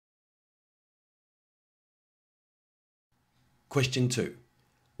Question 2.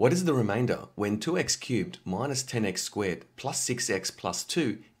 What is the remainder when 2x cubed minus 10x squared plus 6x plus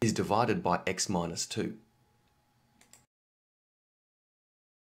 2 is divided by x minus 2?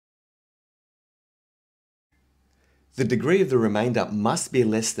 The degree of the remainder must be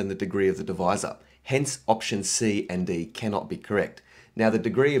less than the degree of the divisor. Hence, options C and D cannot be correct. Now, the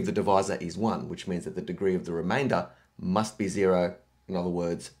degree of the divisor is 1, which means that the degree of the remainder must be 0. In other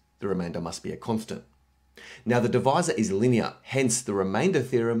words, the remainder must be a constant. Now, the divisor is linear, hence the remainder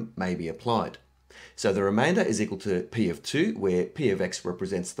theorem may be applied. So the remainder is equal to p of 2, where p of x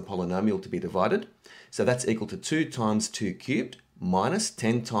represents the polynomial to be divided. So that's equal to 2 times 2 cubed minus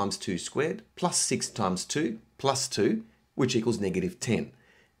 10 times 2 squared plus 6 times 2 plus 2, which equals negative 10.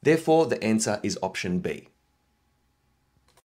 Therefore, the answer is option B.